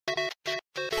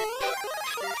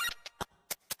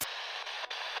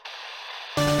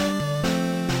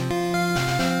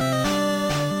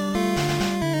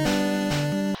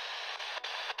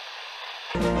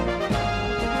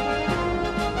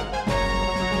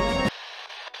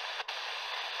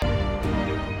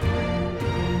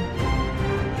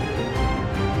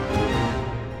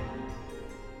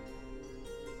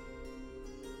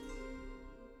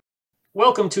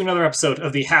Welcome to another episode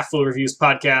of the Half Full Reviews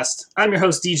podcast. I'm your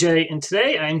host, DJ, and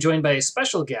today I am joined by a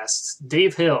special guest,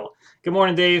 Dave Hill. Good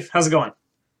morning, Dave. How's it going?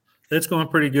 It's going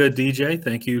pretty good, DJ.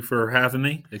 Thank you for having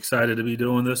me. Excited to be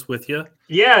doing this with you.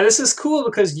 Yeah, this is cool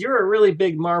because you're a really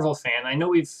big Marvel fan. I know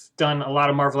we've done a lot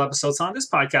of Marvel episodes on this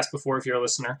podcast before if you're a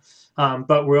listener,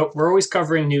 but we're always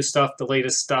covering new stuff, the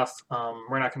latest stuff.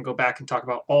 We're not going to go back and talk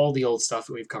about all the old stuff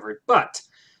that we've covered, but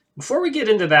before we get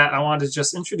into that, I wanted to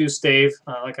just introduce Dave.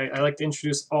 I like to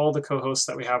introduce all the co-hosts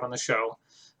that we have on the show.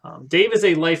 Dave is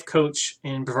a life coach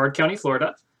in Brevard County,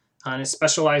 Florida, and is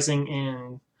specializing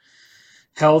in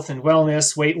health and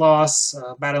wellness, weight loss,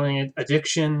 battling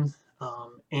addiction.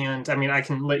 And I mean, I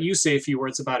can let you say a few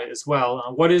words about it as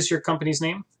well. What is your company's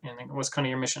name and what's kind of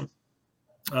your mission?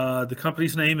 The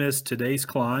company's name is Today's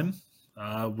Climb.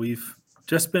 We've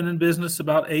just been in business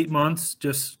about 8 months,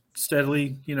 just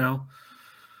steadily,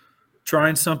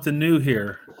 trying something new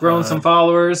here. Growing some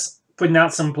followers, putting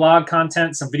out some blog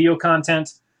content, some video content.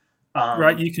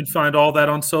 Right. You can find all that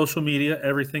on social media.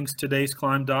 Everything's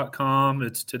todaysclimb.com.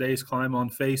 It's Today's Climb on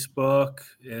Facebook.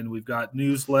 And we've got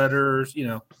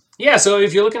newsletters, Yeah, so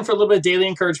if you're looking for a little bit of daily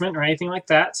encouragement or anything like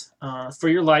that for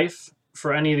your life,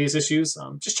 for any of these issues,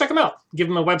 just check them out. Give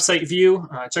them a website view.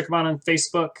 Check them out on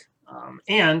Facebook.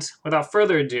 And without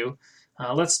further ado,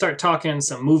 let's start talking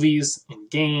some movies and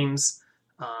games.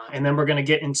 And then we're going to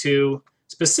get into,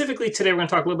 specifically today, we're going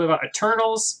to talk a little bit about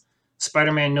Eternals,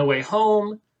 Spider-Man No Way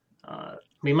Home.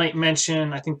 We might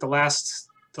mention, I think the last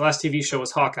TV show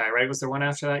was Hawkeye, right? Was there one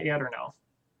after that yet or no?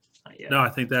 Not yet. No, I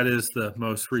think that is the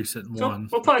most recent one.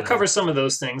 We'll probably cover some of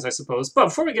those things, I suppose. But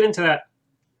before we get into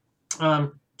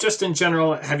that, just in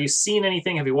general, have you seen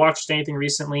anything? Have you watched anything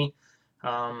recently?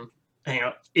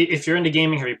 If you're into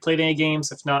gaming, have you played any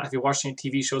games? If not, have you watched any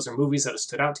TV shows or movies that have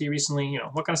stood out to you recently?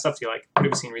 What kind of stuff do you like? What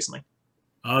have you seen recently?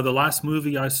 The last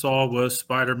movie I saw was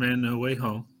Spider-Man No Way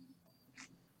Home.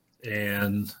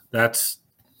 And that's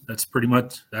pretty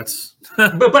much that's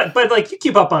but like you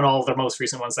keep up on all of the most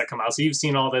recent ones that come out, so you've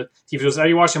seen all the TV shows. Are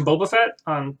you watching Boba Fett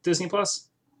on Disney Plus?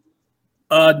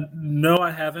 No, I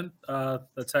haven't.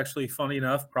 That's actually funny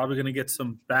enough. Probably going to get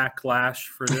some backlash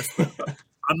for this. But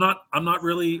I'm not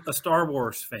really a Star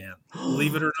Wars fan,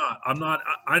 believe it or not. I'm not.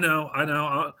 I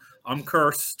know. I'm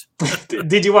cursed.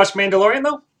 Did you watch Mandalorian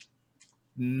though?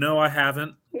 No, I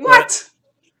haven't. What?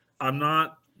 I'm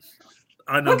not.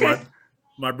 I know okay.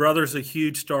 My brother's a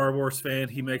huge Star Wars fan.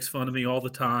 He makes fun of me all the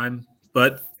time,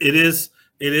 but it is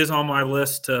on my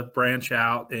list to branch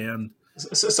out and.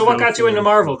 So what got you into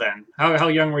Marvel then? How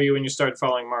young were you when you started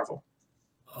following Marvel?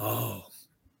 Oh,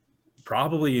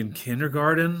 probably in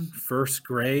kindergarten, first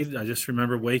grade. I just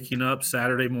remember waking up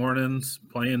Saturday mornings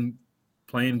playing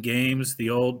games, the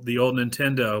old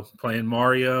Nintendo, playing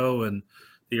Mario and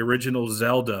the original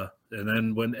Zelda. And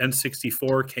then when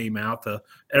N64 came out,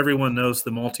 everyone knows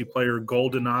the multiplayer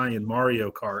GoldenEye and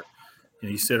Mario Kart.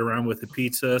 You sit around with the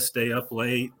pizza, stay up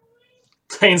late.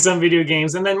 Playing some video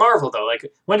games. And then Marvel, though. Like,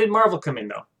 when did Marvel come in,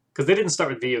 though? Because they didn't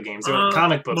start with video games. They were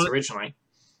comic books originally.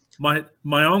 My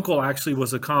uncle actually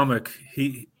was a comic.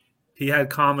 He had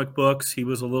comic books. He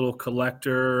was a little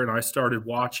collector, and I started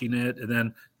watching it. And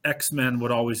then X-Men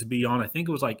would always be on. I think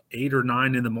it was like 8 or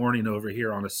 9 in the morning over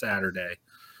here on a Saturday.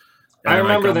 I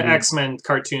remember the X-Men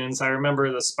cartoons. I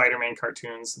remember the Spider-Man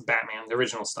cartoons, Batman, the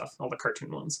original stuff, all the cartoon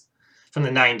ones from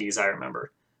the 90s, I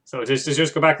remember. So does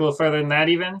yours go back a little further than that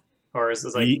even? Or is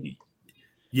this like...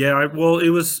 Yeah, well, it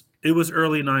was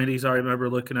early 90s. I remember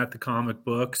looking at the comic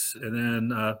books and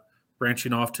then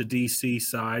branching off to DC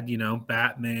side,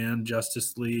 Batman,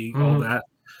 Justice League,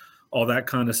 all that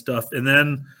kind of stuff. And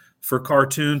then for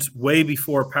cartoons, way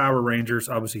before Power Rangers,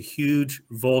 I was a huge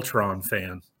Voltron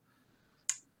fan.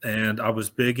 And I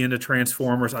was big into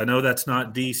Transformers. I know that's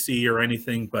not DC or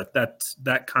anything, but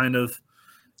that kind of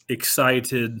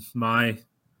excited my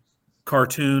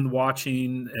cartoon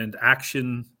watching and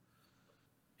action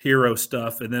hero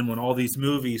stuff. And then when all these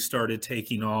movies started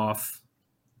taking off,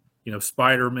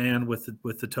 Spider-Man with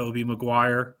the Tobey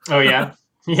Maguire. Oh, yeah.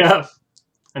 Yeah.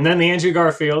 And then the Andrew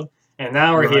Garfield. And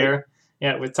now we're here.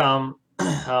 Yeah, with Tom.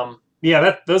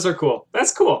 Those are cool.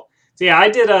 That's cool. So, yeah, I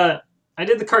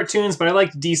did the cartoons, but I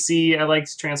liked DC. I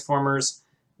liked Transformers.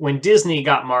 When Disney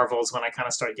got Marvel's, when I kind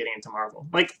of started getting into Marvel.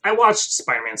 Like, I watched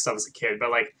Spider-Man stuff as a kid, but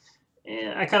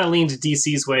I kind of leaned to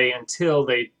DC's way until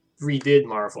they redid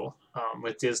Marvel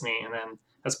with Disney, and then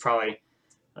that's probably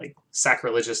like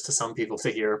sacrilegious to some people to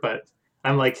hear, but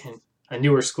I'm like a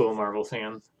newer school Marvel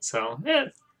fan, so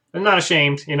I'm not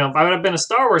ashamed. I would have been a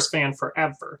Star Wars fan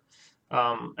forever.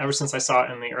 Ever since I saw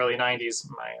it in the early 90s,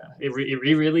 it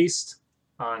re-released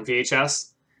on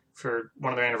VHS for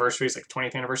one of their anniversaries, like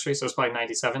 20th anniversary, so it was probably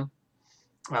 97.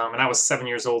 And I was 7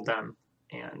 years old then.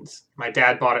 And my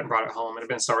dad bought it and brought it home, and I've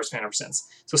been a Star Wars fan ever since.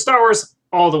 So Star Wars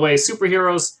all the way,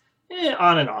 superheroes,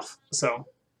 on and off. So,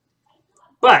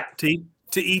 but To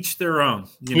each their own.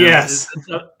 yes,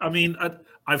 I mean,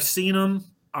 I've seen them.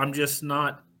 I'm just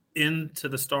not into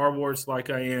the Star Wars like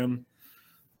I am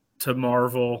to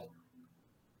Marvel.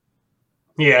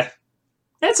 yeah,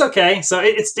 it's okay. So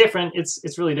it's different.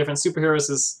 It's really different. Superheroes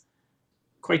is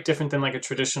quite different than like a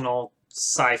traditional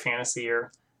sci fantasy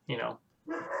or you know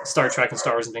Star Trek and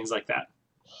Star Wars and things like that.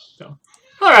 So,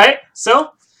 all right.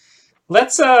 So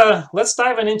let's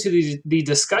dive on into the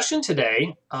discussion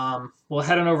today. We'll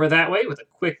head on over that way with a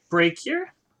quick break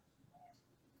here.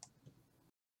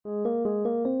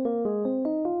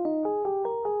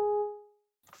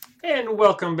 And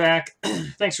welcome back.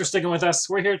 Thanks for sticking with us.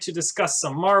 We're here to discuss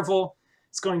some Marvel.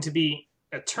 It's going to be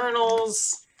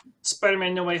Eternals,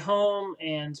 Spider-Man No Way Home,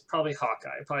 and probably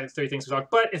Hawkeye. Probably the three things we talk.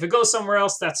 But if it goes somewhere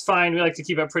else, that's fine. We like to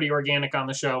keep it pretty organic on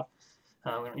the show.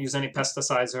 We don't use any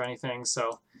pesticides or anything.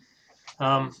 So,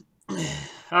 all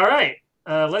right.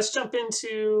 Let's jump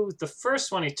into the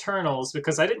first one, Eternals,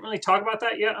 because I didn't really talk about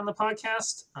that yet on the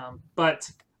podcast. But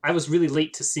I was really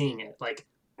late to seeing it. Like,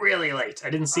 really late. I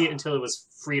didn't see it until it was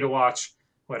free to watch,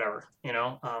 whatever,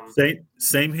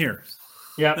 Same here.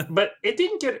 Yeah, but it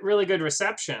didn't get really good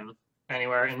reception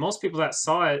anywhere, and most people that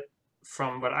saw it,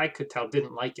 from what I could tell,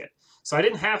 didn't like it. So I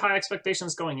didn't have high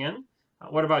expectations going in.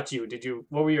 What about you?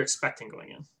 What were you expecting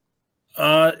going in?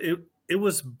 It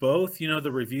was both.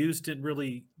 The reviews didn't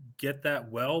really get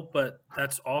that well, but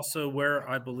that's also where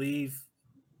I believe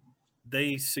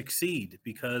they succeed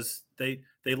because they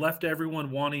left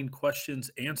everyone wanting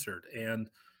questions answered. And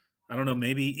I don't know,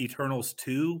 maybe Eternals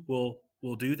 2 will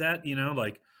do that,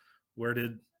 like where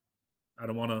did I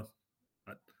don't want to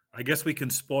I guess we can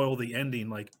spoil the ending.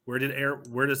 Like where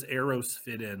does Eros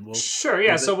fit in? Well, Sure,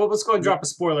 yeah. So let's go and drop a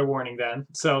spoiler warning then.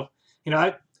 So,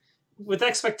 with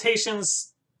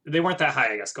expectations, they weren't that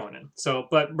high, I guess, going in. So,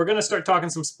 but we're going to start talking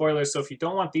some spoilers. So if you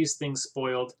don't want these things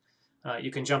spoiled,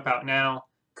 you can jump out now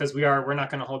because we're not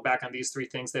going to hold back on these three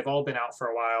things. They've all been out for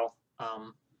a while.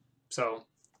 So, all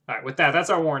right, with that, that's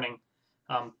our warning.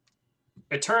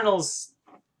 Eternals.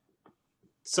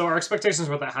 So our expectations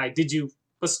were that high.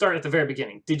 Let's start at the very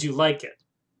beginning. Did you like it?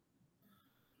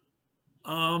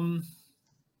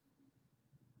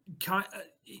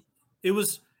 It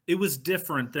was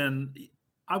different than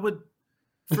I would.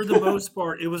 For the most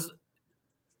part, it was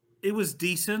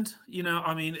decent.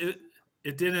 I mean,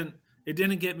 it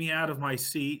didn't get me out of my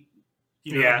seat.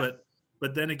 Yeah.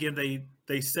 But then again,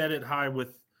 they set it high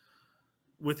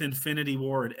with Infinity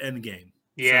War and Endgame.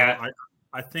 Yeah. So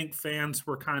I think fans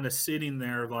were kind of sitting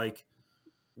there like,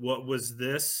 what was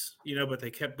this? But they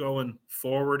kept going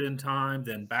forward in time,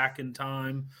 then back in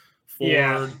time,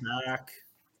 forward, back.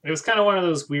 It was kind of one of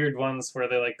those weird ones where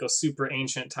they like go super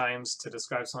ancient times to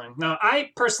describe something. Now,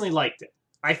 I personally liked it.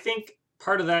 I think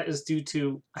part of that is due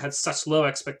to I had such low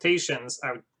expectations.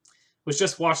 I was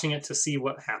just watching it to see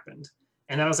what happened.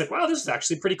 And I was like, wow, this is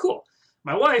actually pretty cool.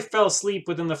 My wife fell asleep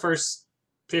within the first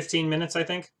 15 minutes, I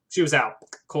think. She was out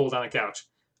cold on the couch.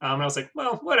 And I was like,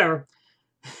 well, whatever.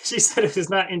 She said it was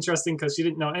not interesting because she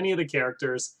didn't know any of the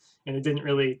characters and it didn't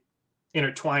really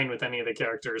intertwine with any of the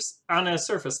characters on a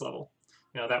surface level.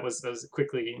 That was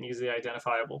quickly and easily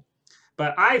identifiable.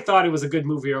 But I thought it was a good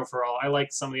movie overall. I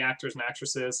liked some of the actors and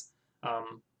actresses.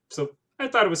 So I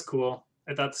thought it was cool.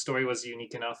 I thought the story was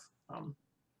unique enough.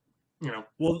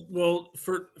 Well,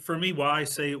 for me, why I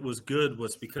say it was good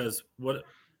was because what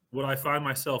I find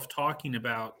myself talking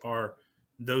about are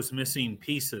those missing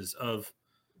pieces of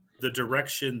the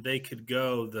direction they could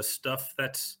go, the stuff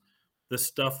that's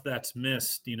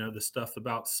missed, the stuff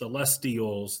about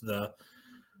Celestials,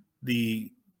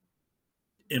 the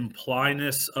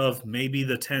impliedness of maybe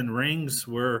the 10 rings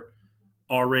were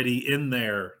already in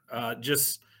there.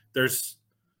 Just there's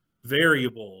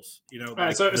variables, All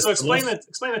right, so explain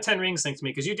the 10 rings thing to me,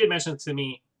 because you did mention to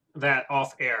me that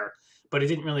off air, but it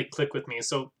didn't really click with me.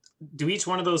 So do each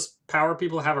one of those power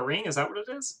people have a ring? Is that what it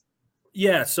is?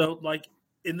 Yeah, so like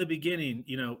in the beginning,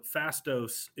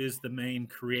 Phastos is the main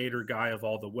creator guy of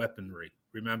all the weaponry.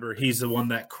 Remember, he's the one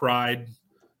that cried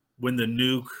when the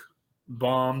nuke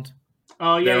bombed.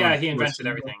 Oh yeah, he invented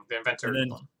everything. The inventor.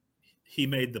 And then he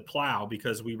made the plow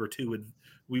because we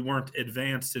weren't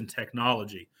advanced in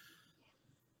technology.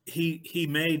 He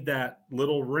made that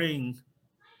little ring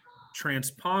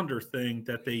transponder thing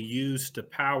that they used to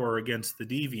power against the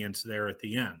deviants there at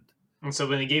the end. And so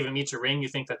when they gave him each a ring, you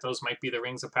think that those might be the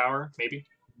rings of power, maybe?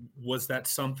 Was that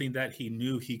something that he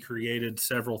knew he created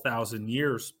several thousand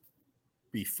years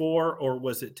before, or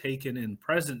was it taken in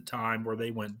present time where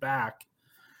they went back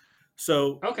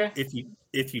So Okay.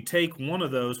 if you take one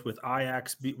of those with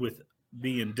with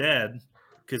being dead,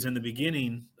 because in the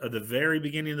very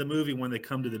beginning of the movie, when they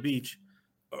come to the beach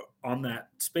on that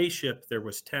spaceship, there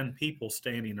was 10 people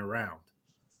standing around.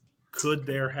 Could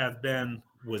there have been?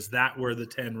 Was that where the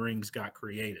 10 rings got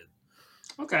created?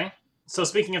 Okay. So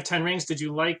speaking of Ten Rings, did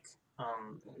you like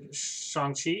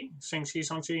Shang-Chi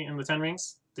and the Ten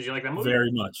Rings? Did you like that movie?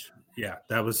 Very much. Yeah,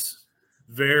 that was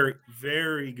very,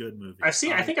 very good movie. I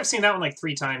think I've seen that one like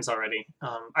 3 times already.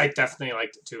 I definitely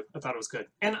liked it too. I thought it was good,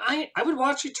 and I would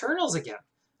watch Eternals again.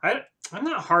 I'm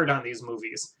not hard on these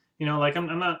movies. Like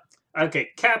I'm not okay.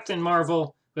 Captain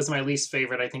Marvel was my least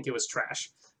favorite. I think it was trash,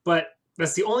 but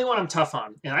that's the only one I'm tough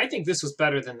on, and I think this was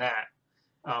better than that.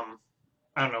 Um,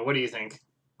 I don't know. What do you think?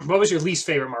 What was your least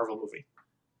favorite Marvel movie?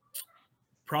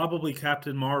 Probably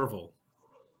Captain Marvel.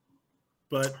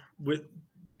 But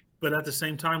at the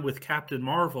same time with Captain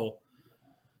Marvel,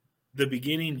 the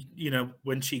beginning,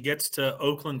 when she gets to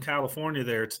Oakland, California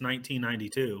there, it's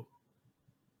 1992.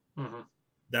 Mm-hmm.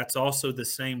 That's also the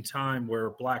same time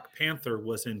where Black Panther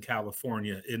was in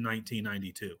California in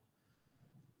 1992.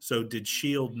 So did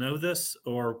Shield know this,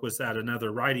 or was that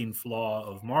another writing flaw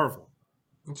of Marvel?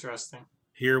 Interesting.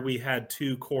 Here we had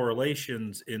two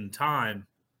correlations in time,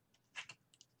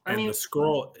 I and mean,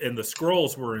 the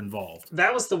scrolls were involved.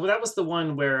 that was the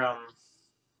one where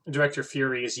director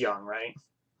Fury is young, right?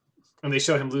 And they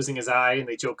show him losing his eye, and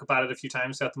they joke about it a few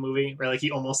times throughout the movie, where like he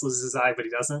almost loses his eye, but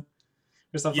he doesn't,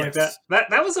 or something like that. Yes.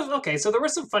 That was okay. So there were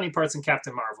some funny parts in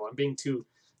Captain Marvel. I'm being too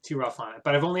rough on it,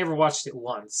 but I've only ever watched it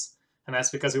once, and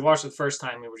that's because we watched it the first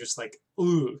time. We were just like,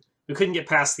 ooh, we couldn't get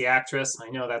past the actress.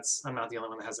 I know I'm not the only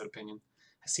one that has that opinion.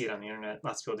 I see it on the internet.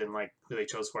 Lots of people didn't like who they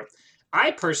chose for it. I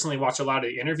personally watch a lot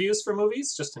of the interviews for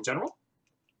movies, just in general,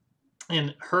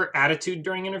 and her attitude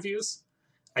during interviews.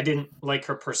 I didn't like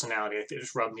her personality. It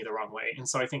just rubbed me the wrong way. And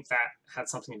so I think that had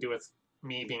something to do with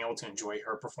me being able to enjoy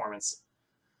her performance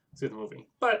through the movie.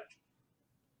 But,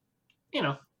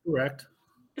 Correct.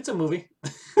 it's a movie.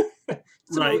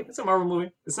 Right. It's a Marvel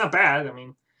movie. It's not bad. I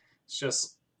mean, it's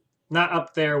just not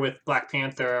up there with Black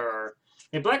Panther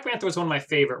Black Panther was one of my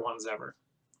favorite ones ever.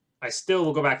 I still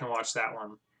will go back and watch that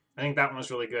one. I think that one was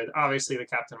really good. Obviously, the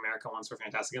Captain America ones were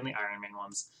fantastic, and the Iron Man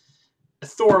ones.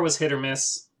 Thor was hit or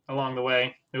miss along the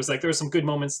way. It was like there were some good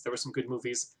moments, there were some good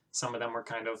movies. Some of them were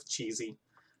kind of cheesy.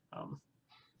 Um,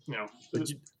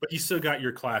 But you still got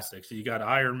your classics. You got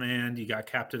Iron Man, you got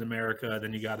Captain America,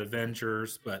 then you got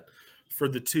Avengers. But for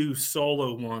the two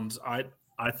solo ones, I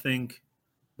think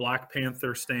Black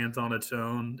Panther stands on its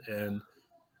own, and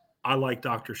I like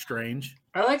Doctor Strange.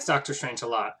 I liked Doctor Strange a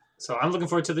lot, so I'm looking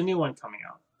forward to the new one coming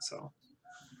out. So,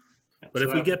 But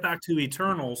if we get back to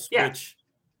Eternals, yeah.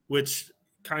 which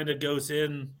kind of goes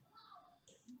in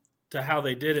to how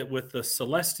they did it with the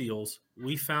Celestials,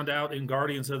 we found out in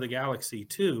Guardians of the Galaxy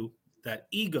 2 that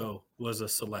Ego was a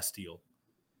Celestial.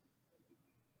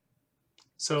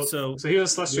 So he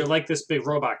was a Celestial, like this big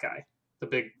robot guy, the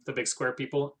big square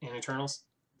people in Eternals.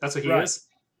 That's what he is.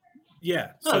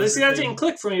 Yeah. No, that didn't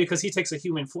click for me because he takes a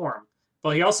human form.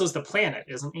 Well, he also is the planet,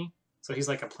 isn't he? So he's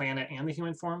like a planet and the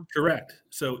human form. Correct.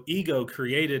 So Ego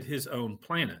created his own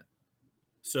planet.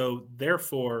 So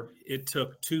therefore, it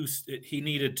took he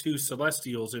needed two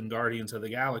Celestials in Guardians of the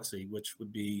Galaxy, which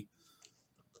would be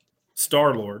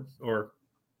Star-Lord, or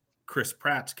Chris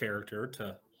Pratt's character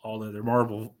to all other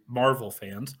Marvel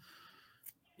fans.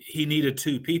 He needed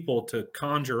two people to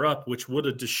conjure up, which would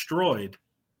have destroyed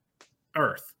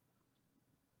Earth.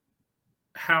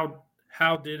 How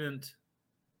didn't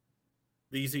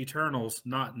these Eternals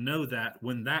not know that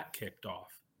when that kicked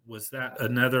off? Was that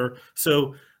another?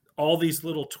 So all these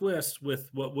little twists with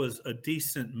what was a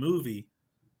decent movie,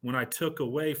 when I took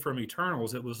away from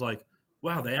Eternals, it was like,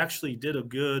 wow, they actually did a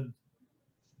good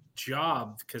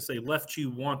job because they left you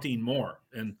wanting more.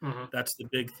 And that's the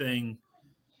big thing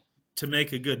to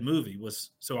make a good movie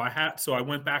was. So I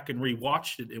went back and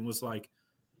rewatched it and was like,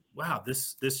 wow,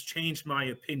 this changed my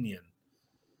opinion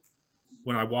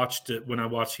when I watched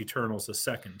Eternals a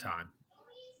second time.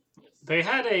 They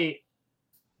had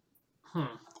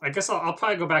I guess I'll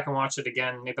probably go back and watch it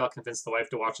again. Maybe I'll convince the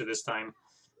wife to watch it this time,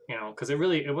 because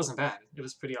it wasn't bad. It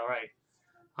was pretty all right.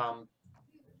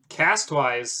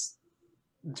 Cast-wise,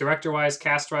 director-wise,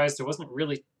 cast-wise, there wasn't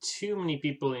really too many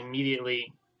people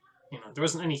immediately. There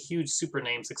wasn't any huge super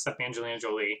names except Angelina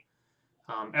Jolie.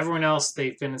 Everyone else,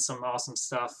 they've been in some awesome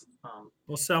stuff.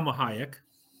 Well, Salma Hayek.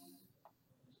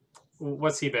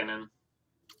 What's he been in?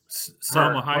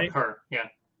 Salma Hayek? Her, yeah.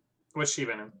 What's she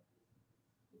been in?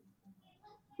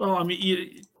 Well, I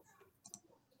mean,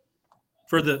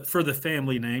 for the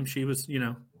family name, she was,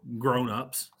 Grown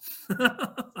Ups.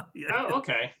 Yeah. Oh,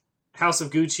 okay. House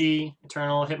of Gucci,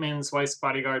 Eternal, Hitman's Wife's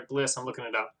Bodyguard, Bliss. I'm looking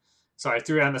it up. Sorry, I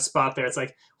threw it on the spot there. It's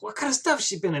like, what kind of stuff has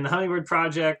she been in? The Hummingbird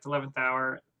Project, 11th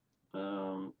Hour,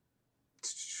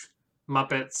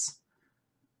 Muppets,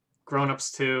 Grown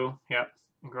Ups 2. Yep,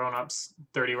 Grown Ups,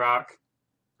 30 Rock.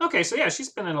 Okay, so yeah, she's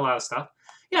been in a lot of stuff.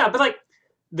 Yeah, but like,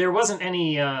 there wasn't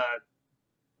any,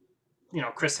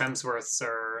 Chris Hemsworths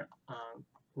or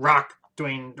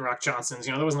Dwayne The Rock Johnsons.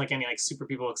 There wasn't like any like super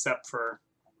people except for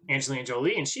Angelina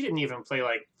Jolie, and she didn't even play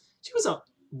like she was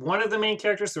one of the main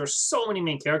characters. There were so many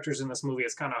main characters in this movie;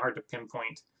 it's kind of hard to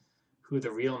pinpoint who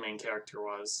the real main character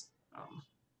was.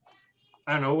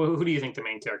 I don't know. Who do you think the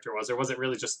main character was, or was it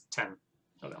really just 10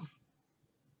 of them?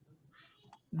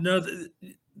 No,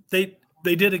 they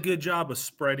did a good job of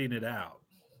spreading it out.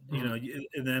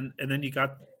 Mm-hmm. And then you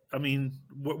got. I mean,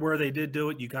 where they did do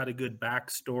it, you got a good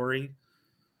backstory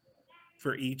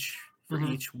for each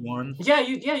one. Yeah,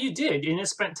 you did, and it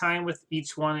spent time with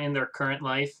each one in their current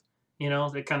life.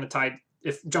 They kind of tied.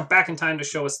 If jump back in time to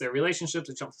show us their relationships,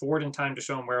 and jump forward in time to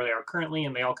show them where they are currently,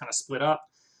 and they all kind of split up.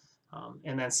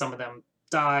 And then some of them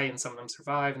die, and some of them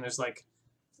survive. And there's like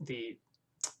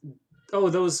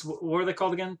those what are they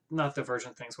called again? Not the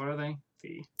Virgin things. What are they?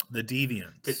 The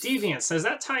Deviants. The Deviants. Does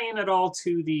that tie in at all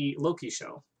to the Loki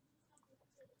show?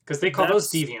 Because they call those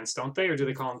Deviants, don't they, or do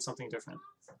they call them something different?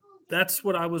 That's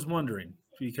what I was wondering,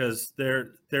 because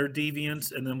they're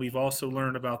Deviants, and then we've also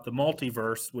learned about the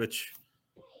multiverse, which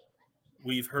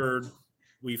we've heard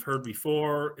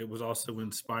before. It was also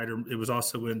in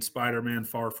Spider-Man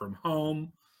Far From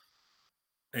Home,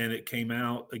 and it came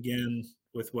out again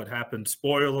with what happened.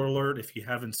 Spoiler alert if you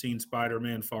haven't seen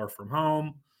Spider-Man Far From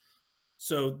Home.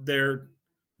 So they're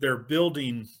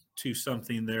building to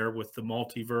something there with the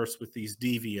multiverse with these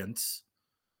Deviants.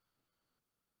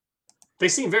 They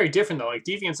seem very different though. Like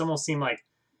Deviants almost seem like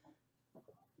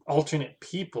alternate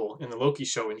people in the Loki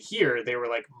show, and here they were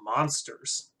like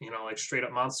monsters, like straight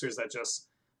up monsters that just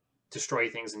destroy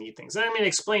things and eat things. And I mean, it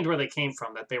explained where they came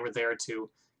from, that they were there to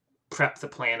prep the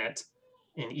planet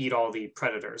and eat all the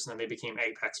predators, and then they became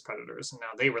apex predators, and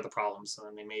now they were the problem. So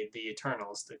then they made the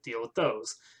Eternals to deal with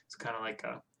those. It's kind of like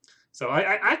so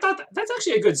I thought that's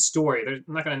actually a good story. I'm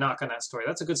not going to knock on that story.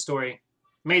 That's a good story.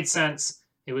 Made sense.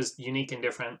 It was unique and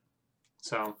different.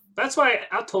 So that's why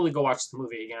I'll totally go watch the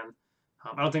movie again.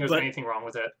 I don't think there's anything wrong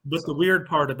with it. But the weird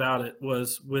part about it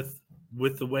was with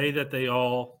the way that they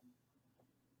all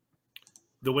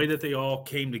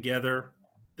came together.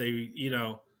 They,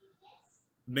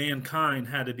 mankind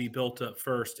had to be built up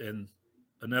first, and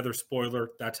another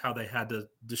spoiler, that's how they had to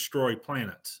destroy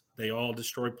planets. They all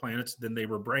destroyed planets, then they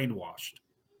were brainwashed.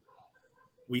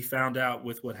 We found out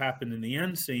with what happened in the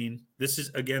end scene. This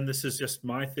is just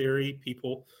my theory.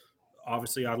 People,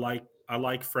 obviously, I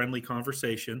like friendly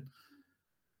conversation.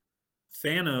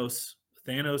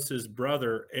 Thanos's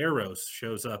brother Eros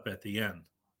shows up at the end.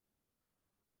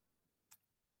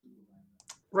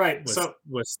 Right.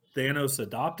 Was Thanos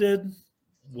adopted?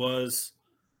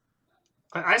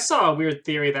 I saw a weird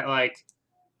theory that like,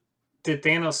 did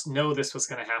Thanos know this was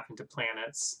going to happen to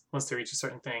planets once they reach a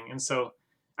certain thing? And so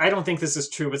I don't think this is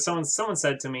true, but someone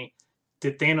said to me,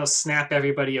 did Thanos snap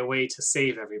everybody away to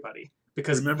save everybody?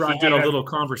 Because remember, I had a little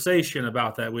conversation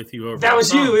about that with you. That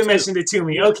was you who mentioned it to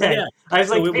me. Okay. Yeah. I was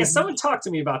like, man, someone talked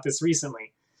to me about this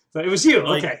recently. So it was you.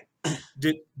 Okay.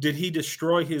 Did he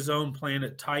destroy his own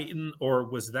planet Titan, or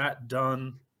was that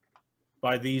done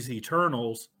by these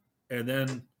Eternals? And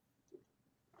then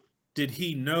did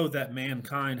he know that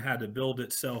mankind had to build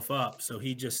itself up? So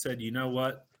he just said, you know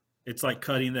what? It's like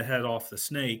cutting the head off the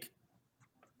snake.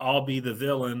 I'll be the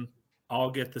villain.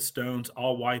 I'll get the stones.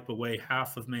 I'll wipe away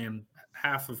half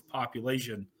of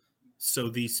population, so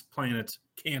these planets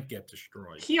can't get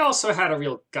destroyed. He also had a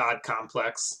real god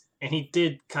complex, and he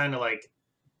did kind of like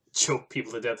choke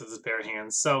people to death with his bare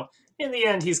hands. So in the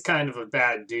end, he's kind of a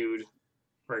bad dude,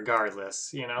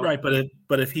 regardless. Right?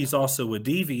 But if he's also a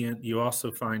deviant, you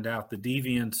also find out the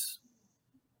deviants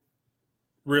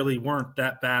really weren't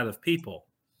that bad of people.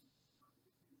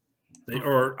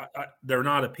 They're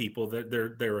not a people.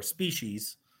 They're a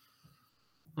species.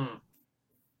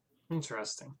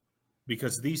 Interesting.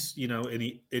 Because these,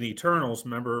 in Eternals,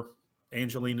 remember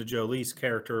Angelina Jolie's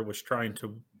character was trying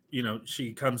to,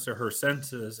 she comes to her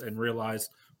senses and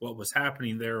realized what was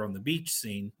happening there on the beach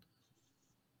scene,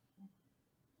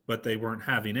 but they weren't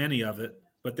having any of it.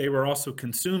 But they were also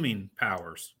consuming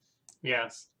powers.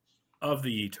 Yes. Of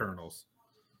the Eternals.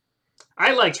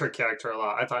 I liked her character a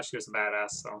lot. I thought she was a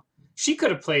badass. So she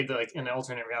could have played, like, in an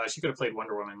alternate reality, she could have played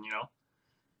Wonder Woman,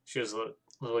 She was a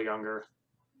little younger,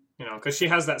 because she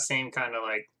has that same kind of,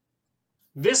 like,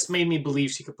 this made me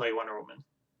believe she could play Wonder Woman.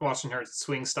 watching her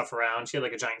swing stuff around. She had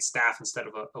like a giant staff instead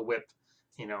of a whip,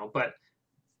 but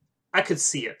I could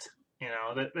see it,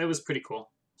 that was pretty cool.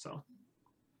 So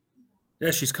Yeah,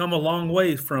 she's come a long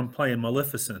way from playing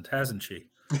Maleficent, hasn't she?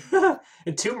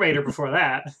 and Tomb Raider before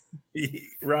that.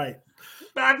 Right.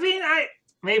 But I mean,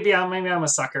 maybe I'm a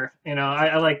sucker.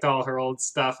 I liked all her old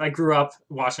stuff. I grew up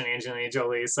watching Angelina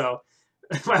Jolie, so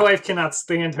my wife cannot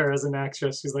stand her as an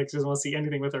actress. She's like, she doesn't want to see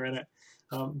anything with her in it.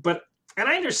 And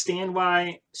I understand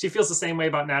why she feels the same way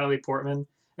about Natalie Portman.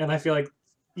 And I feel like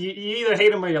you either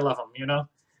hate them or you love them.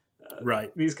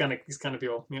 Right. These kind of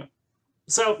people.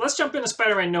 So let's jump into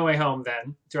Spider-Man: No Way Home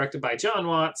then, directed by John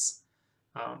Watts,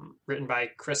 written by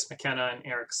Chris McKenna and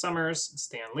Eric Summers and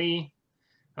Stan Lee.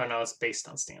 Oh no, it's based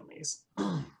on Stan Lee's.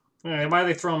 Why are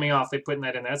they throwing me off? They putting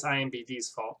that in there. That's IMDb's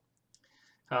fault.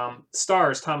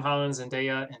 Stars Tom Holland,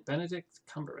 Zendaya, and Benedict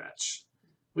Cumberbatch.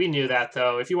 We knew that,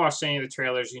 though. If you watched any of the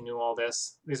trailers, you knew all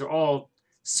this. These are all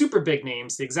super big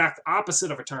names, the exact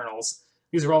opposite of Eternals.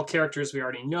 These are all characters we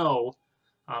already know.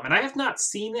 And I have not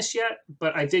seen this yet,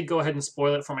 but I did go ahead and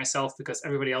spoil it for myself because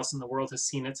everybody else in the world has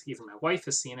seen it. Even my wife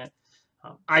has seen it.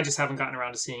 I just haven't gotten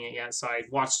around to seeing it yet, so I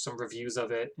watched some reviews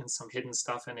of it and some hidden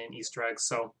stuff and Easter eggs.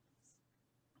 So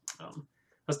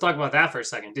let's talk about that for a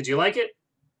second. Did you like it?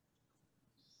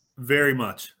 Very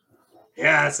much.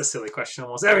 Yeah, that's a silly question.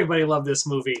 Almost everybody loved this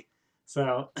movie.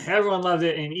 So everyone loved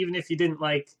it, and even if you didn't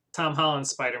like Tom Holland's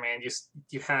Spider-Man,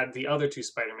 you had the other two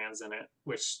Spider-Mans in it,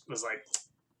 which was like,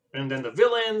 and then the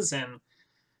villains, and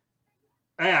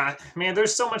yeah, man,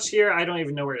 there's so much here. I don't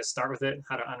even know where to start with it,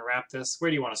 how to unwrap this. Where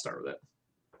do you want to start with it?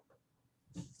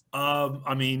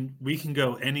 I mean, we can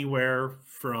go anywhere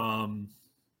from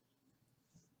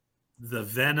the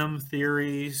Venom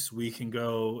theories. We can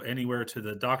go anywhere to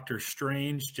the Doctor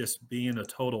Strange just being a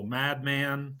total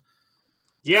madman.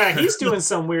 Yeah, he's doing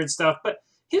some weird stuff, but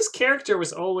his character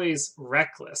was always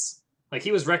reckless. Like,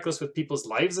 he was reckless with people's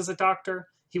lives as a doctor.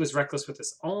 He was reckless with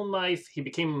his own life. He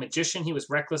became a magician. He was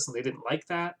reckless, and they didn't like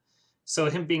that. So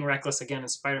him being reckless again in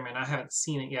Spider-Man, I haven't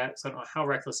seen it yet, so I don't know how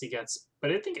reckless he gets.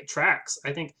 But I think it tracks.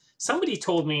 I think somebody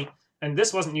told me, and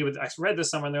this wasn't you, I read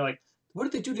this somewhere, and they're like, what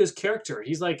did they do to his character?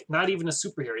 He's like not even a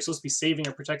superhero. He's supposed to be saving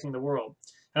or protecting the world.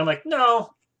 And I'm like, no,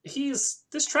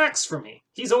 this tracks for me.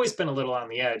 He's always been a little on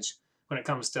the edge when it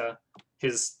comes to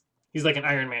he's like an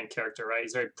Iron Man character, right?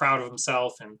 He's very proud of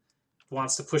himself and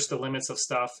wants to push the limits of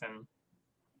stuff. And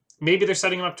maybe they're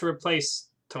setting him up to replace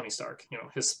Tony Stark,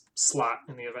 his slot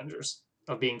in the Avengers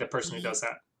of being the person who does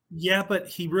that. Yeah, but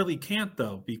he really can't,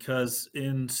 though, because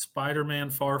in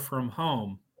Spider-Man Far From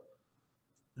Home,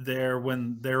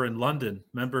 when they're in London,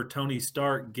 remember Tony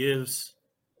Stark gives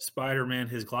Spider-Man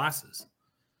his glasses,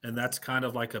 and that's kind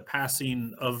of like a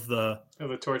passing of the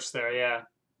torch there, yeah.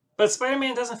 But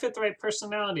Spider-Man doesn't fit the right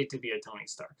personality to be a Tony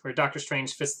Stark, where Doctor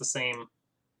Strange fits the same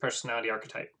personality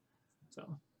archetype.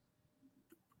 So,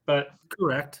 but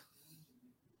correct.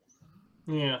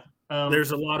 Yeah.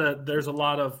 There's a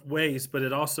lot of ways, but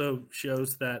it also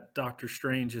shows that Doctor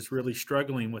Strange is really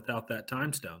struggling without that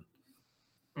time stone.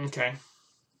 Okay.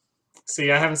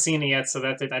 See, I haven't seen it yet, so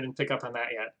I didn't pick up on that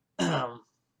yet.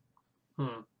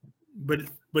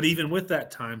 But even with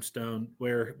that time stone,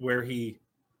 where he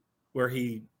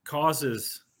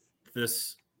causes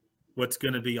this, what's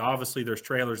going to be, obviously there's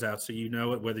trailers out, so you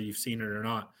know it whether you've seen it or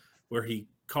not, where he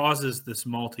causes this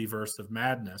multiverse of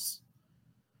madness,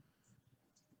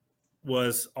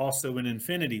 was also in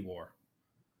Infinity War.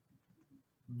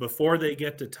 Before they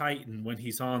get to Titan, when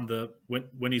he's on the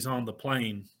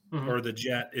plane or the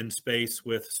jet in space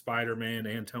with Spider-Man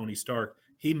and Tony Stark,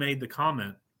 he made the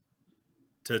comment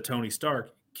to Tony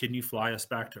Stark, "Can you fly us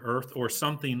back to Earth?" or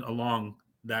something along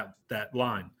that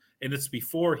line. And it's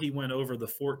before he went over the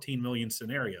 14 million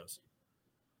scenarios.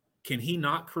 Can he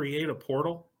not create a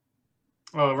portal?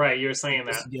 Oh, right. You were saying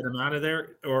that. To get him out of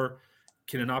there? Or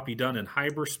can it not be done in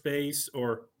hyperspace?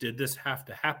 Or did this have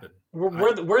to happen?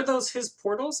 Were those his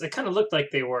portals? It kind of looked like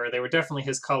they were. They were definitely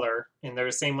his color, and they're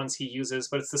the same ones he uses,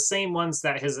 but it's the same ones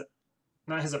that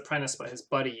not his apprentice, but his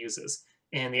buddy uses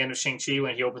in the end of Shang-Chi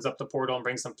when he opens up the portal and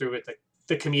brings them through with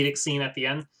the comedic scene at the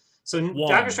end. So Wong.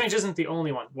 Doctor Strange isn't the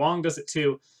only one. Wong does it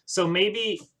too. So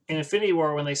maybe in Infinity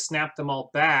War, when they snapped them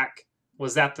all back,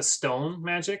 was that the stone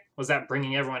magic? Was that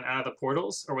bringing everyone out of the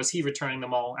portals? Or was he returning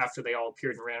them all after they all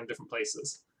appeared in random different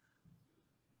places?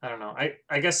 I don't know.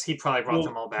 I guess he probably brought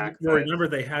them all back. Well, remember,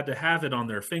 they had to have it on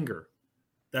their finger.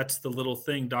 That's the little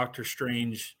thing Doctor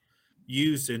Strange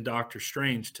used in Doctor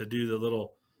Strange to do the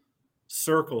little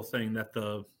circle thing that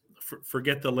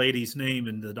forget the lady's name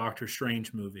in the Doctor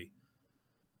Strange movie.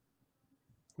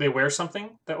 They wear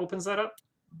something that opens that up?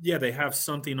 Yeah, they have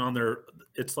something on their,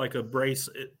 it's like a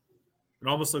bracelet. It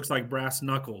almost looks like brass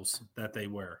knuckles that they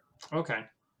wear. Okay.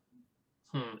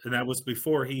 And that was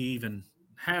before he even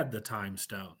had the time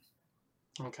stone.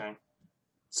 Okay.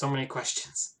 So many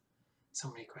questions. So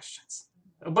many questions.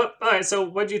 But all right. So,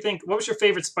 what do you think? What was your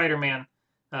favorite Spider-Man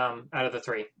out of the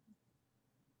three?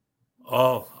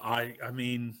 Oh, I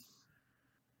mean,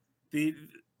 the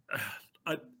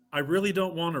I I really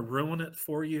don't want to ruin it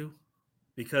for you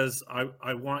because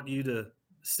I want you to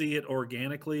see it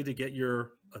organically to get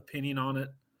your opinion on it.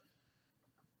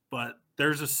 But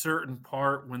there's a certain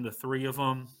part when the three of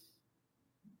them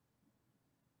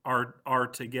are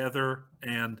together,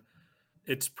 and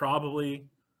it's probably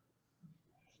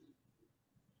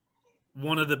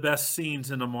one of the best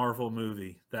scenes in a Marvel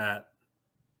movie that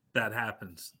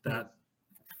happens. That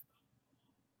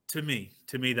to me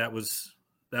that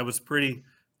was pretty.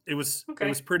 It was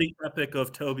Okay. pretty epic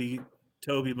of Toby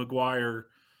Maguire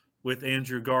with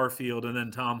Andrew Garfield and then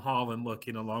Tom Holland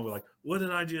looking along with like, what did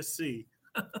I just see?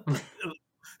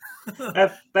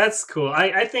 That's cool.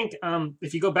 I think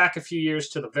if you go back a few years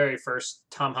to the very first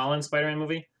Tom Holland Spider-Man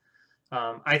movie,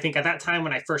 I think at that time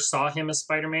when I first saw him as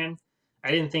Spider-Man, I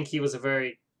didn't think he was a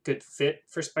very good fit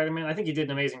for Spider-Man. I think he did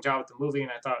an amazing job with the movie,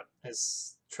 and I thought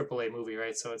his AAA movie,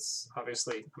 right? So it's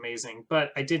obviously amazing.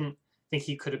 But I didn't think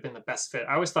he could have been the best fit.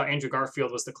 I always thought Andrew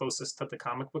Garfield was the closest to the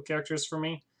comic book characters for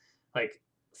me, like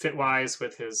fit-wise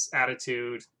with his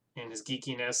attitude and his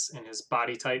geekiness and his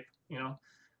body type.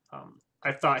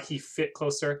 I thought he fit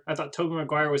closer. I thought Tobey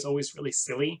Maguire was always really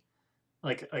silly,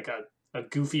 like a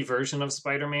goofy version of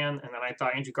Spider-Man, and then I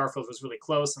thought Andrew Garfield was really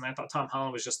close, and I thought Tom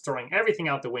Holland was just throwing everything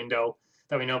out the window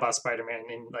that we know about Spider-Man,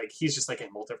 and like he's just like a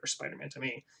multiverse Spider-Man to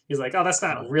me. He's like, oh, that's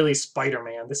not really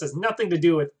Spider-Man. This has nothing to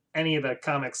do with any of the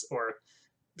comics or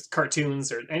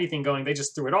cartoons or anything going. They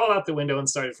just threw it all out the window and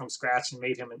started from scratch and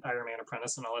made him an Iron Man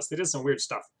apprentice and all this. They did some weird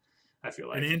stuff, I feel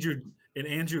like. And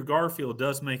Andrew Garfield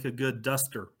does make a good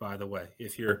duster, by the way.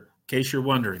 In case you're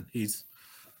wondering, he's.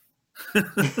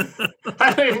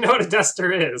 I don't even know what a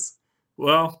duster is.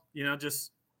 Well,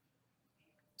 just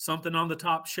something on the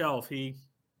top shelf.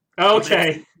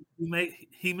 Okay.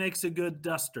 He makes a good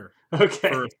duster. Okay.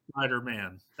 For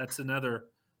Spider-Man. It's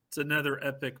another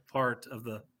epic part of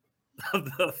the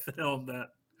film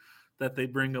that they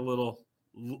bring a little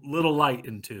light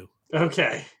into.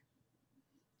 Okay.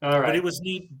 All right. But it was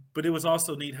neat. But it was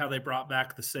also neat how they brought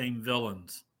back the same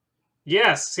villains.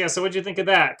 Yes. Yeah. So, what did you think of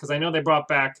that? Because I know they brought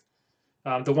back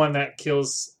the one that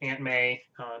kills Aunt May,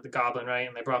 the Goblin, right?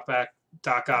 And they brought back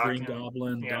Doc Ock, Green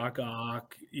Goblin, yeah. Doc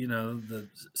Ock. The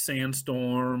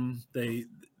Sandstorm. They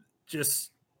just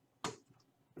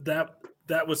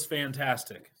that was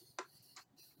fantastic.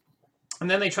 And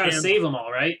then they try to save them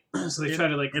all, right? So they try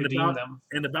to redeem them.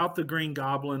 And about the Green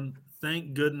Goblin,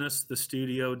 thank goodness the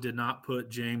studio did not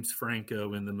put James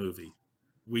Franco in the movie.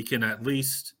 We can at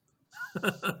least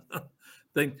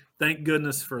thank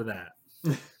goodness for that.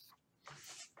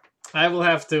 I will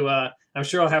have to. I'm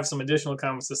sure I'll have some additional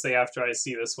comments to say after I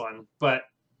see this one. But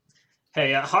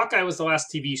hey, Hawkeye was the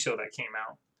last TV show that came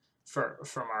out for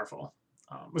Marvel.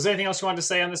 Was there anything else you wanted to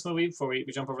say on this movie before we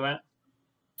jump over that?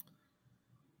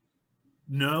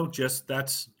 No, just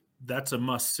that's a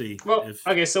must see. Well,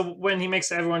 okay, so when he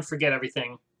makes everyone forget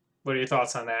everything, what are your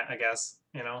thoughts on that? I guess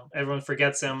everyone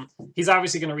forgets him. He's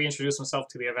obviously going to reintroduce himself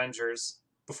to the Avengers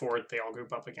before they all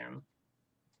group up again.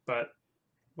 But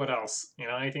what else?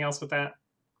 Anything else with that?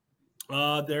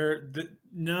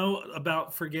 No,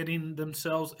 about forgetting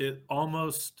themselves. It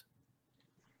almost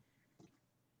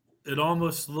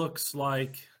looks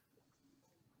like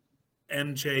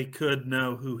MJ could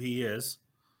know who he is.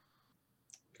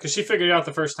 Because she figured it out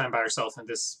the first time by herself in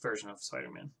this version of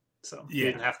Spider-Man. So you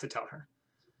didn't have to tell her.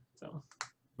 So.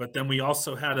 But then we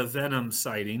also had a Venom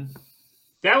sighting.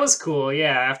 That was cool,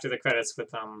 yeah, after the credits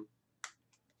with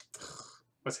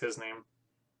what's his name?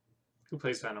 Who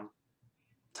plays Venom?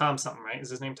 Tom something, right?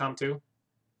 Is his name Tom too?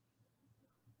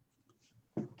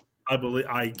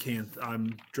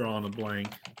 I'm drawing a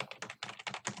blank.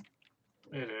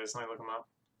 It is. Let me look him up.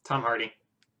 Tom Hardy.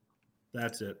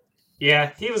 That's it.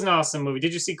 Yeah, he was an awesome movie.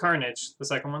 Did you see Carnage, the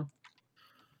second one?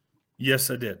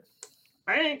 Yes, I did.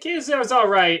 I think it was all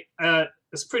right.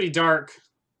 It's pretty dark,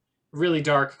 really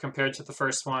dark compared to the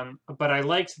first one. But I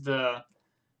liked the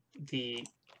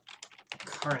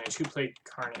Carnage. Who played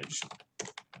Carnage?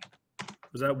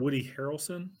 Was that Woody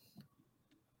Harrelson?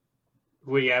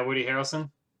 Woody Harrelson.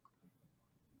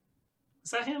 Is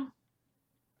that him?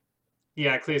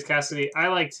 Yeah, Cletus Cassidy. I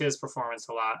liked his performance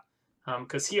a lot.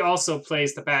 Because he also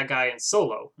plays the bad guy in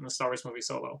Solo, in the Star Wars movie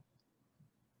Solo.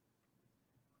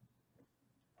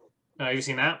 Have you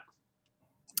seen that?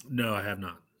 No, I have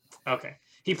not. Okay.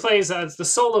 He plays the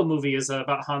Solo movie is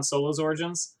about Han Solo's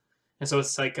origins, and so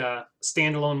it's like a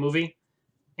standalone movie,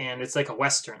 and it's like a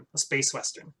western, a space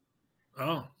western.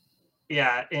 Oh,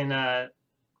 Yeah, and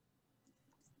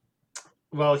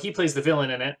well, he plays the villain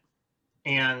in it,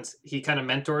 and he kind of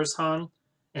mentors Han,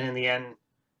 and in the end,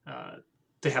 uh,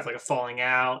 they have like a falling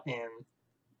out, and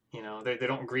they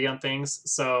don't agree on things.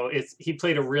 So he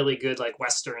played a really good like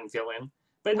Western villain,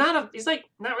 but he's like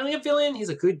not really a villain. He's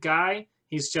a good guy.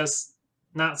 He's just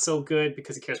not so good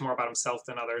because he cares more about himself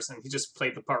than others, and he just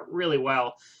played the part really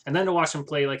well. And then to watch him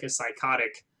play like a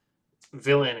psychotic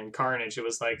villain in Carnage, it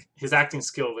was like his acting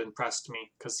skill impressed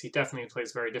me because he definitely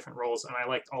plays very different roles, and I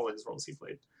liked all of his roles he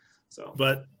played. So,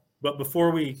 but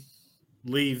before we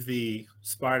leave the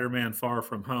Spider-Man Far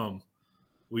From Home,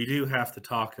 we do have to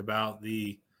talk about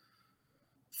the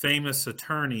famous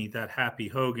attorney that Happy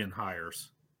Hogan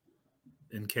hires.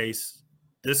 In case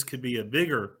this could be a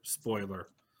bigger spoiler,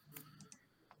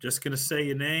 just going to say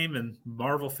a name, and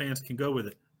Marvel fans can go with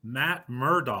it. Matt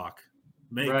Murdock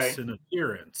makes an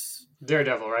appearance.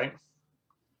 Daredevil, right?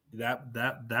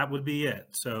 That would be it.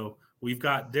 So we've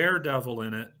got Daredevil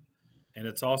in it, and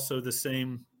it's also the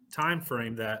same time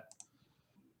frame that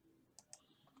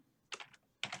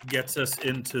gets us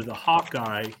into the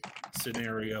Hawkeye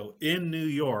scenario in New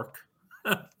York.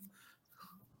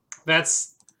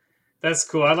 That's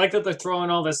cool. I like that they're throwing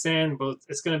all this in, but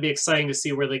it's going to be exciting to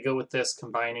see where they go with this,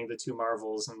 combining the two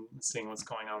Marvels and seeing what's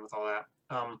going on with all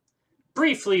that.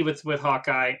 Briefly with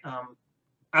Hawkeye,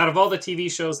 out of all the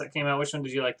TV shows that came out, which one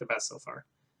did you like the best so far?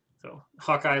 So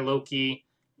Hawkeye, Loki,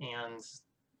 and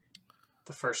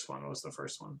the first one. What was the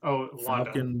first one? Oh,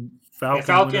 Wanda.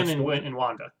 Falcon and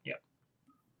Wanda. Yeah.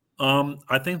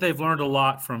 I think they've learned a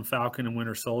lot from Falcon and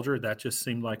Winter Soldier. That just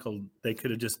seemed like they could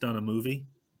have just done a movie.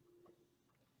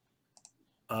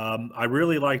 I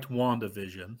really liked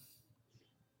WandaVision.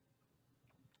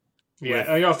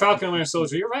 Yeah, Falcon and Winter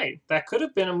Soldier. You're right. That could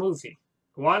have been a movie.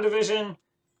 WandaVision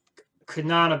could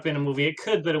not have been a movie. It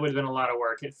could, but it would have been a lot of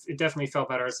work. It definitely felt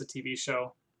better as a TV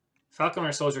show. Falcon and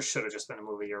Winter Soldier should have just been a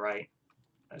movie. You're right.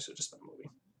 That should have just been a movie.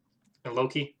 And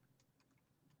Loki?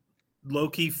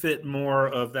 Loki fit more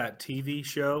of that TV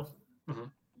show. Mm-hmm.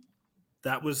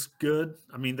 That was good.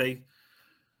 I mean,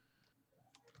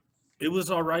 it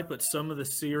was all right, but some of the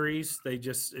series,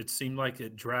 it seemed like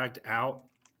it dragged out.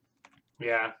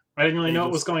 Yeah. I didn't really know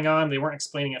what was going on. They weren't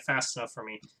explaining it fast enough for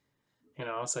me.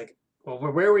 It's like, well,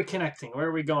 where are we connecting? Where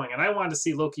are we going? And I wanted to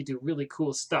see Loki do really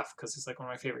cool stuff because he's like one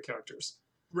of my favorite characters.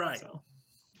 Right. So,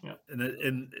 yeah.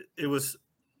 And it was,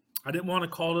 I didn't want to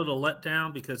call it a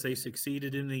letdown because they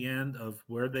succeeded in the end of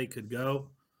where they could go.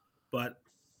 But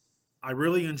I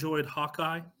really enjoyed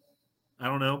Hawkeye. I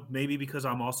don't know, maybe because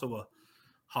I'm also a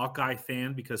Hawkeye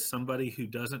fan, because somebody who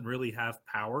doesn't really have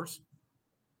powers.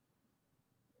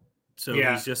 So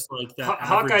he's just like that.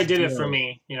 Hawkeye did it for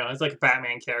me. It's like a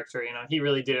Batman character. He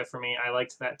really did it for me. I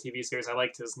liked that TV series. I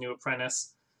liked his new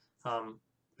apprentice. I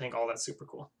think all that's super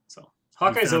cool. So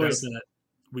Hawkeye's always.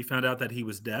 We found out that he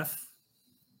was deaf.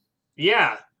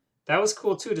 Yeah, that was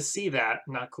cool too to see that.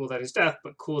 Not cool that he's deaf,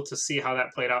 but cool to see how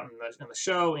that played out in the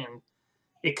show. And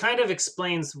it kind of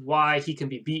explains why he can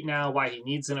be beat now, why he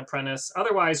needs an apprentice.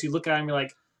 Otherwise, you look at him, you're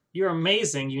like, you're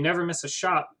amazing. You never miss a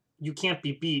shot. You can't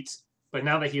be beat. But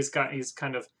now that he's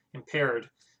kind of impaired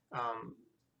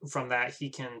from that, he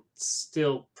can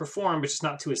still perform, but just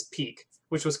not to his peak,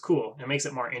 which was cool. It makes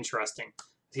it more interesting.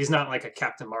 He's not like a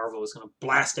Captain Marvel who's going to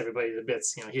blast everybody to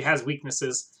bits. He has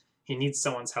weaknesses. He needs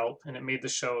someone's help, and it made the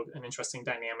show an interesting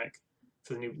dynamic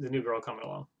for the new girl coming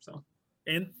along. So,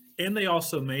 and they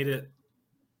also made it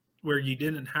where you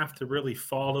didn't have to really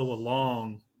follow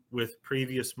along with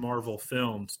previous Marvel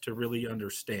films to really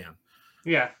understand.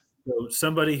 Yeah. So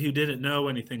somebody who didn't know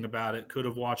anything about it could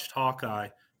have watched Hawkeye.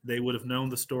 They would have known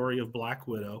the story of Black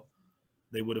Widow.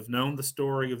 They would have known the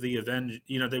story of the Avengers.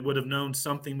 They would have known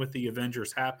something with the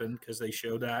Avengers happened because they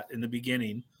showed that in the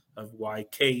beginning of why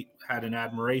Kate had an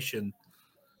admiration.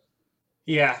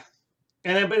 Yeah.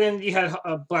 But then you had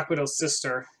Black Widow's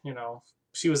sister,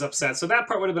 she was upset. So that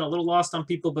part would have been a little lost on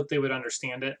people, but they would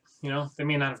understand it. They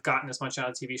may not have gotten as much out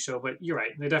of the TV show, but you're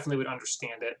right. They definitely would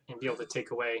understand it and be able to take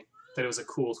away that it was a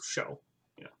cool show.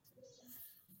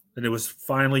 And it was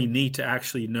finally neat to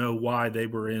actually know why they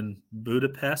were in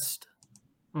Budapest.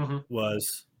 Mm-hmm.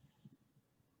 Was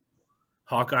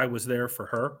Hawkeye was there for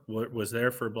her, was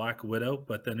there for Black Widow,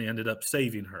 but then he ended up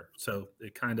saving her. So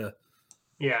it kind of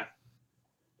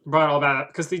brought all that up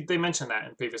because they mentioned that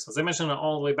in previous ones. They mentioned it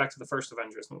all the way back to the first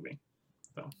Avengers movie.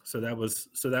 So that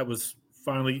was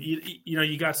finally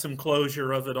you got some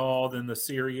closure of it all. Then the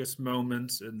serious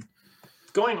moments, and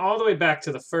going all the way back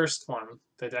to the first one,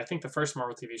 that I think the first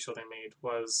Marvel TV show they made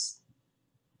was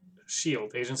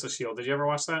Shield, Agents of Shield. Did you ever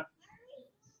watch that?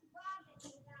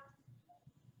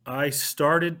 I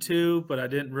started to, but I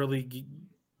didn't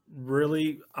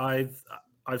really. I've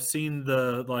seen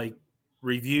the like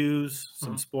reviews,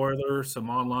 some spoilers, some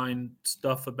online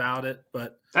stuff about it,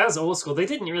 but that was old school. They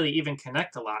didn't really even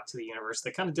connect a lot to the universe.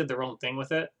 They kind of did their own thing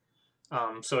with it.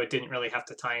 So it didn't really have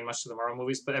to tie in much to the Marvel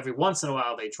movies, but every once in a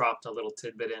while they dropped a little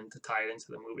tidbit in to tie it into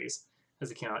the movies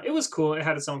as it came out. It was cool. It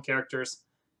had its own characters.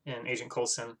 And Agent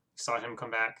Coulson, saw him come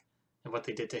back and what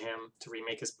they did to him to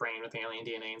remake his brain with alien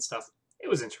DNA and stuff. It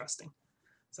was interesting.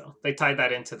 So they tied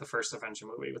that into the first Avenger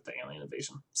movie with the alien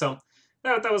invasion. So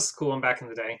that was cool and back in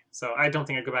the day. So I don't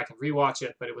think I'd go back and rewatch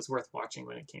it, but it was worth watching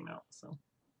when it came out. So,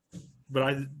 but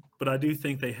I do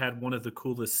think they had one of the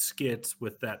coolest skits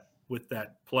with that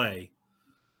play.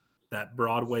 That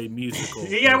Broadway musical.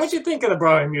 Yeah, what'd you think of the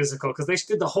Broadway musical? Because they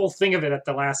did the whole thing of it at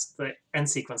the end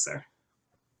sequence there.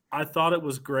 I thought it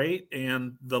was great,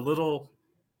 and the little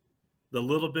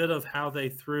bit of how they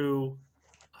threw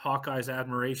Hawkeye's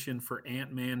admiration for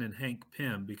Ant-Man and Hank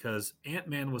Pym, because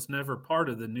Ant-Man was never part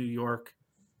of the New York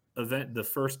event, the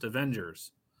first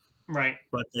Avengers, right?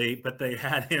 But they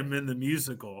had him in the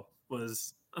musical.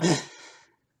 Was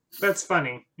that's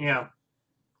funny, yeah.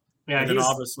 Yeah, and then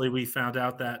obviously we found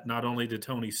out that not only did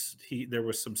there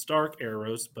was some Stark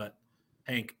arrows, but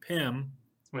Hank Pym,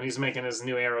 when he's making his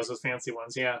new arrows, those fancy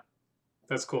ones, yeah,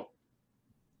 that's cool.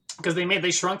 Because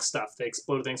they shrunk stuff, they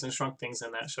exploded things and shrunk things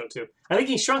in that show too. I think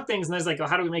he shrunk things, and then he's like, "Oh,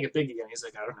 how do we make it big again?" He's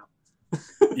like, "I don't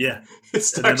know." Yeah, it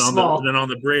starts small. Then on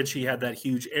the bridge, he had that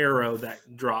huge arrow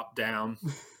that dropped down.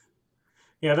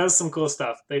 Yeah, that was some cool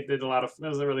stuff. They did a lot of. That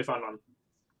was a really fun one.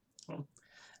 Well,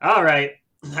 all right.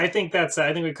 I think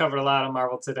we covered a lot of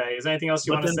Marvel today. Is there anything else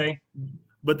you want to say?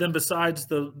 But then besides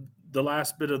the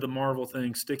last bit of the Marvel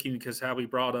thing, sticking because how we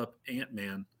brought up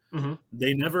Ant-Man,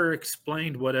 they never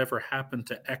explained whatever happened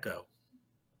to Echo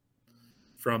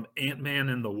from Ant-Man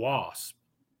and the Wasp.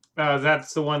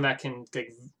 That's the one that can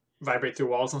vibrate through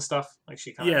walls and stuff. Like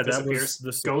she kind of disappears. That was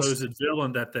the supposed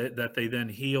villain that they then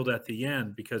healed at the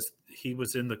end because he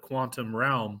was in the quantum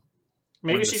realm.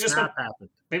 Maybe she just went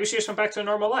back to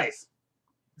normal life.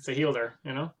 If they healed her,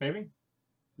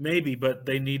 maybe, but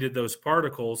they needed those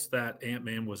particles that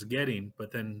Ant-Man was getting.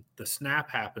 But then the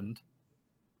snap happened,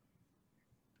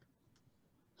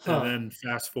 and then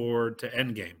fast forward to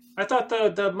Endgame. I thought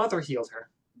the mother healed her.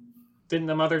 Didn't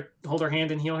the mother hold her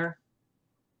hand and heal her?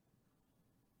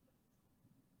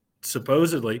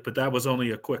 Supposedly, but that was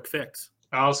only a quick fix.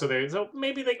 Oh, so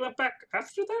maybe they went back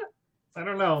after that? I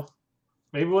don't know.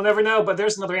 Maybe we'll never know, but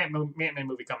there's another Ant-Man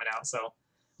movie coming out, so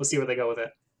we'll see where they go with it.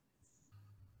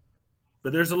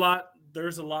 But there's a lot.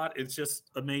 It's just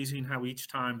amazing how each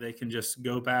time they can just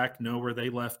go back, know where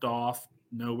they left off,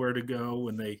 know where to go,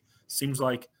 and seems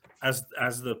like as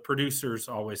the producers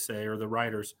always say, or the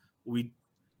writers,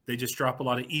 they just drop a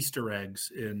lot of Easter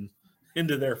eggs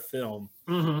into their film.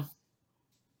 Mm-hmm.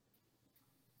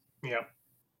 Yep.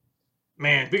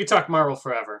 Man, we could talk Marvel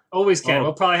forever. Always can.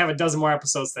 We'll probably have a dozen more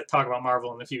episodes that talk about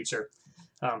Marvel in the future.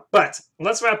 But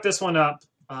let's wrap this one up.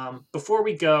 Before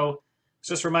we go,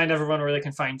 just remind everyone where they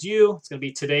can find you. It's going to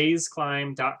be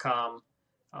todaysclimb.com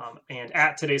and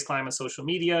at Today's Climb on social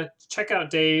media. Check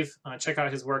out Dave. Check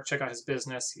out his work. Check out his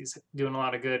business. He's doing a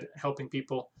lot of good helping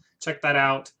people. Check that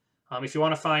out. If you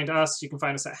want to find us, you can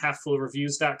find us at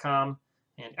halffullreviews.com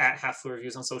and at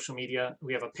halffullreviews on social media.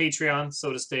 We have a Patreon.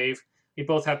 So does Dave. We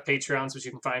both have Patreons, which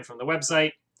you can find from the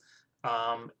website.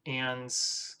 And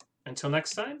until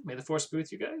next time, may the force be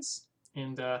with you guys.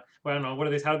 And I don't know,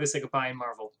 how do they say goodbye in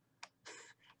Marvel?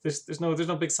 There's no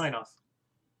big sign off.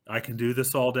 I can do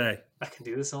this all day. I can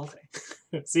do this all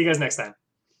day. See you guys next time.